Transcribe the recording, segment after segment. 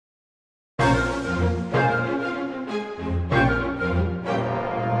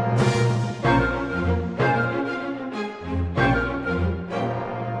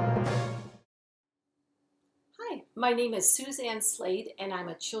My name is Suzanne Slade, and I'm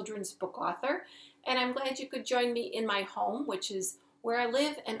a children's book author, and I'm glad you could join me in my home, which is where I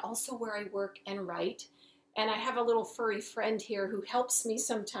live and also where I work and write. And I have a little furry friend here who helps me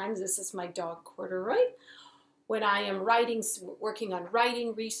sometimes. This is my dog, Corduroy. When I am working on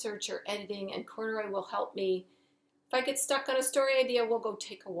writing, research, or editing, and Corduroy will help me. If I get stuck on a story idea, we'll go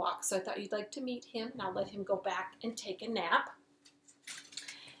take a walk. So I thought you'd like to meet him, and I'll let him go back and take a nap.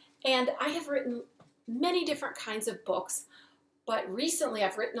 And I have written many different kinds of books, but recently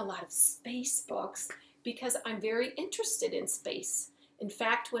I've written a lot of space books because I'm very interested in space. In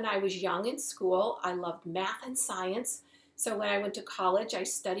fact, when I was young in school, I loved math and science. So when I went to college, I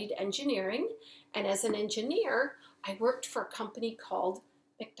studied engineering. And as an engineer, I worked for a company called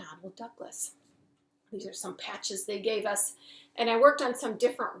McDonnell Douglas. These are some patches they gave us. And I worked on some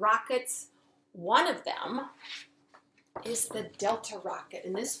different rockets. One of them is the Delta rocket.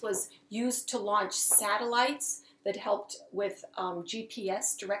 And this was used to launch satellites that helped with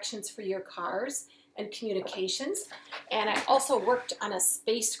GPS, directions for your cars, and communications. And I also worked on a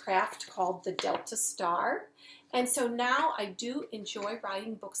spacecraft called the Delta Star. And so now I do enjoy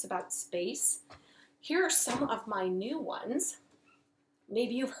writing books about space. Here are some of my new ones.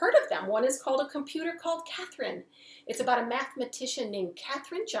 Maybe you've heard of them. One is called A Computer Called Catherine. It's about a mathematician named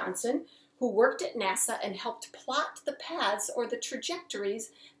Katherine Johnson who worked at NASA and helped plot the paths or the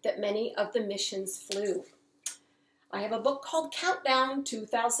trajectories that many of the missions flew. I have a book called Countdown,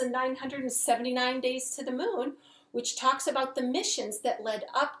 2,979 Days to the Moon, which talks about the missions that led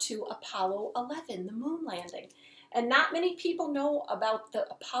up to Apollo 11, the moon landing. And not many people know about the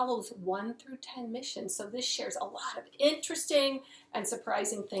Apollo's 1 through 10 missions, so this shares a lot of interesting and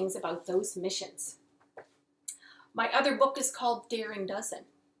surprising things about those missions. My other book is called Daring Dozen.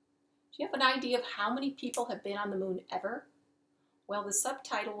 Do you have an idea of how many people have been on the moon ever? Well, the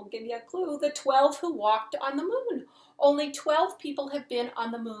subtitle will give you a clue, The 12 Who Walked on the Moon. Only 12 people have been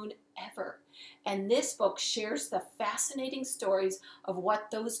on the moon ever. And this book shares the fascinating stories of what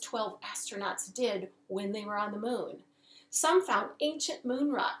those 12 astronauts did when they were on the moon. Some found ancient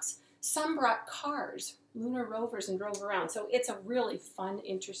moon rocks. Some brought cars, lunar rovers, and drove around. So it's a really fun,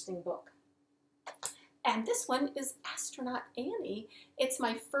 interesting book. And this one is Astronaut Annie. It's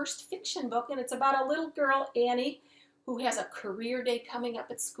my first fiction book, and it's about a little girl, Annie, who has a career day coming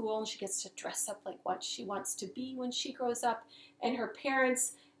up at school, and she gets to dress up like what she wants to be when she grows up, and her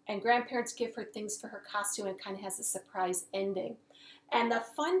parents and grandparents give her things for her costume and kind of has a surprise ending. And the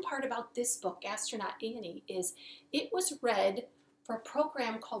fun part about this book, Astronaut Annie, is it was read for a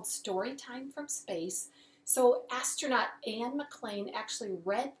program called Storytime from Space. So astronaut Anne McClain actually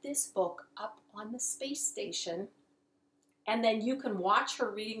read this book up on the space station, and then you can watch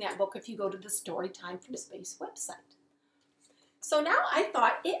her reading that book if you go to the Storytime from Space website. So now I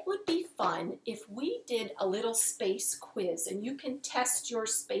thought it would be fun if we did a little space quiz, and you can test your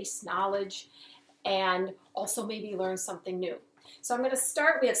space knowledge and also maybe learn something new. So I'm going to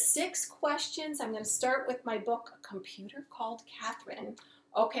start, we have 6 questions. I'm going to start with my book, A Computer Called Catherine.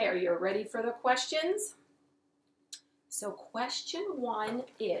 Okay, are you ready for the questions? So question 1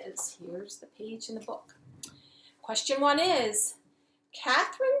 is, here's the page in the book. Question 1 is,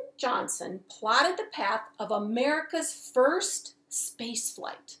 Katherine Johnson plotted the path of America's first space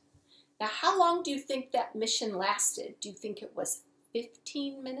flight. Now, how long do you think that mission lasted? Do you think it was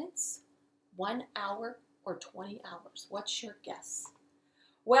 15 minutes, 1 hour, or 20 hours? What's your guess?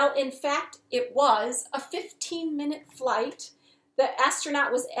 Well, in fact, it was a 15-minute flight. The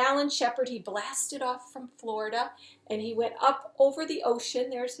astronaut was Alan Shepard. He blasted off from Florida, and he went up over the ocean.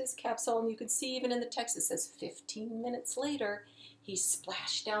 There's his capsule, and you can see even in the text it says 15 minutes later, he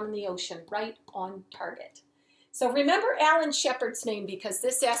splashed down in the ocean right on target. So remember Alan Shepard's name because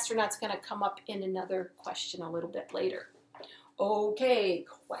this astronaut's going to come up in another question a little bit later. Okay,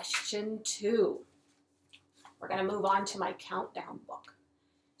 question 2. We're going to move on to my countdown book.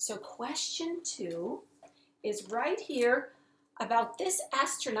 So question 2 is right here about this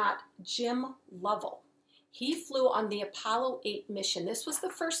astronaut, Jim Lovell. He flew on the Apollo 8 mission. This was the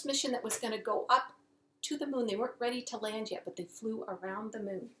first mission that was going to go up to the moon. They weren't ready to land yet, but they flew around the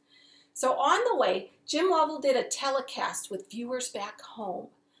moon. So on the way, Jim Lovell did a telecast with viewers back home,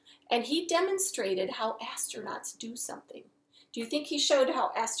 and he demonstrated how astronauts do something. Do you think he showed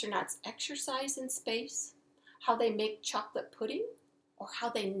how astronauts exercise in space, how they make chocolate pudding, or how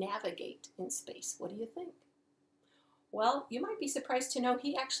they navigate in space? What do you think? Well, you might be surprised to know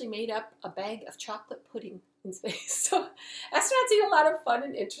he actually made up a bag of chocolate pudding in space. So astronauts eat a lot of fun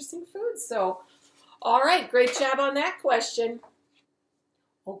and interesting foods. So, all right, great job on that question.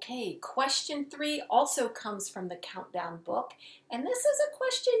 Okay, question 3 also comes from the Countdown book, and this is a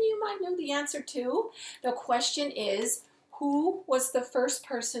question you might know the answer to. The question is, who was the first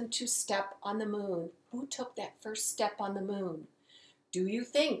person to step on the moon? Who took that first step on the moon? Do you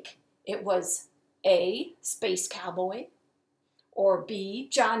think it was A, Space Cowboy, or B,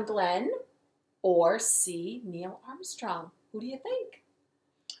 John Glenn, or C, Neil Armstrong? Who do you think?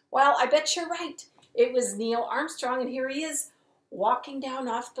 Well, I bet you're right. It was Neil Armstrong, and here he is walking down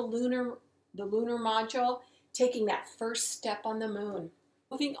off the lunar module, taking that first step on the moon.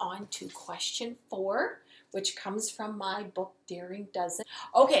 Moving on to question 4, which comes from my book, Daring Dozen.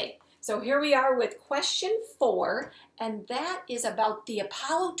 Okay, so here we are with question 4, and that is about the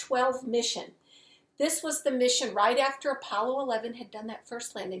Apollo 12 mission. This was the mission right after Apollo 11 had done that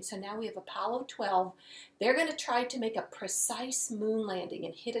first landing, so now we have Apollo 12. They're going to try to make a precise moon landing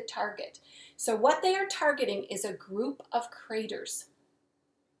and hit a target. So what they are targeting is a group of craters.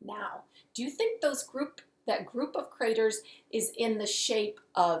 Now, do you think that group of craters is in the shape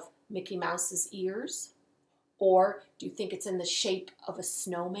of Mickey Mouse's ears? Or do you think it's in the shape of a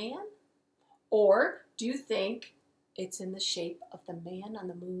snowman? Or do you think it's in the shape of the man on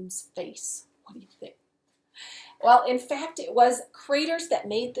the moon's face? What do you think? Well, in fact, it was craters that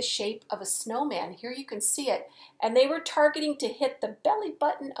made the shape of a snowman. Here you can see it. And they were targeting to hit the belly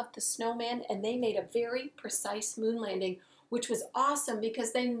button of the snowman, and they made a very precise moon landing, which was awesome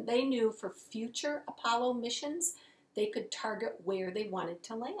because they knew for future Apollo missions, they could target where they wanted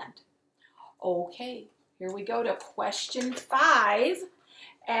to land. Okay, here we go to question 5.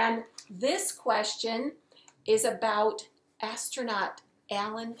 And this question is about astronaut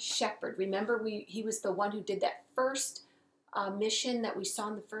Alan Shepard. Remember, he was the one who did that first mission that we saw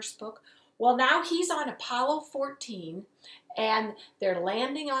in the first book. Well, now he's on Apollo 14, and they're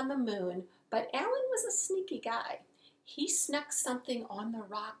landing on the moon, but Alan was a sneaky guy. He snuck something on the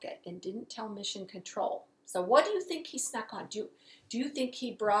rocket and didn't tell mission control. So what do you think he snuck on? Do you think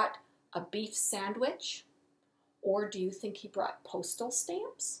he brought a beef sandwich? Or do you think he brought postal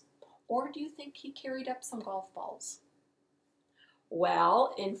stamps? Or do you think he carried up some golf balls?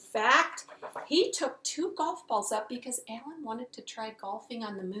 Well, in fact, he took 2 golf balls up because Alan wanted to try golfing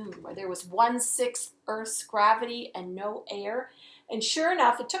on the moon, where there was 1/6 Earth's gravity and no air. And sure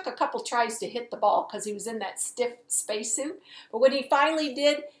enough, it took a couple tries to hit the ball because he was in that stiff spacesuit. But when he finally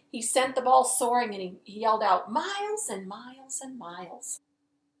did, he sent the ball soaring, and he yelled out, "Miles and miles and miles."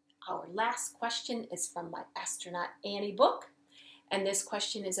 Our last question is from my Astronaut Annie book, and this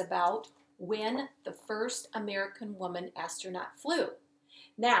question is about when the first American woman astronaut flew.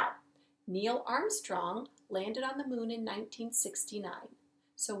 Now, Neil Armstrong landed on the moon in 1969.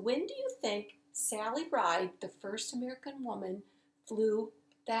 So when do you think Sally Ride, the first American woman, flew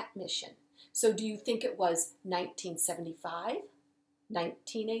that mission? So do you think it was 1975,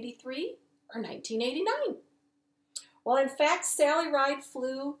 1983, or 1989? Well, in fact, Sally Ride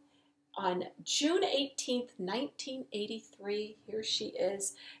flew on June 18th, 1983, here she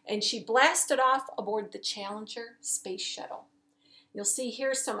is, and she blasted off aboard the Challenger space shuttle. You'll see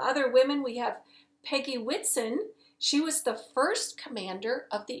here some other women. We have Peggy Whitson. She was the first commander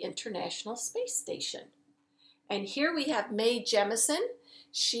of the International Space Station. And here we have Mae Jemison.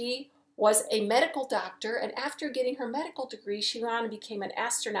 She was a medical doctor, and after getting her medical degree, she went on and became an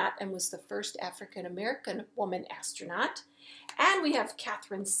astronaut and was the first African-American woman astronaut. And we have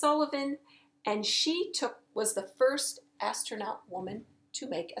Catherine Sullivan, and she was the first astronaut woman to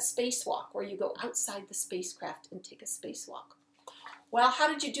make a spacewalk, where you go outside the spacecraft and take a spacewalk. Well, how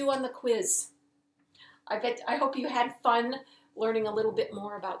did you do on the quiz? I hope you had fun learning a little bit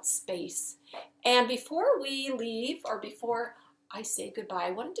more about space. And before we leave, or before I say goodbye,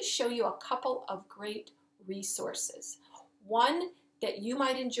 I wanted to show you a couple of great resources. One that you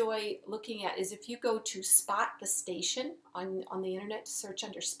might enjoy looking at is if you go to Spot the Station on the internet, search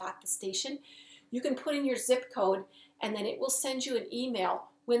under Spot the Station, you can put in your zip code, and then it will send you an email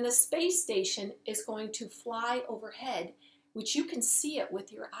when the space station is going to fly overhead, which you can see it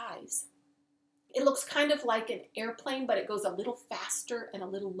with your eyes. It looks kind of like an airplane, but it goes a little faster and a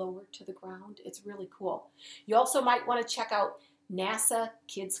little lower to the ground. It's really cool. You also might want to check out NASA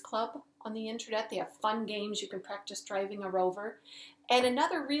Kids Club on the internet. They have fun games. You can practice driving a rover. And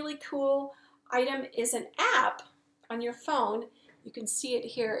another really cool item is an app on your phone. You can see it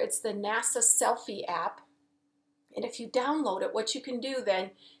here. It's the NASA Selfie app. And if you download it, what you can do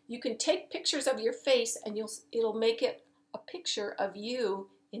then, you can take pictures of your face, and it'll make it a picture of you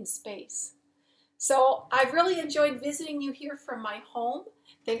in space. So I've really enjoyed visiting you here from my home.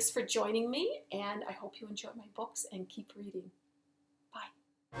 Thanks for joining me, and I hope you enjoy my books and keep reading.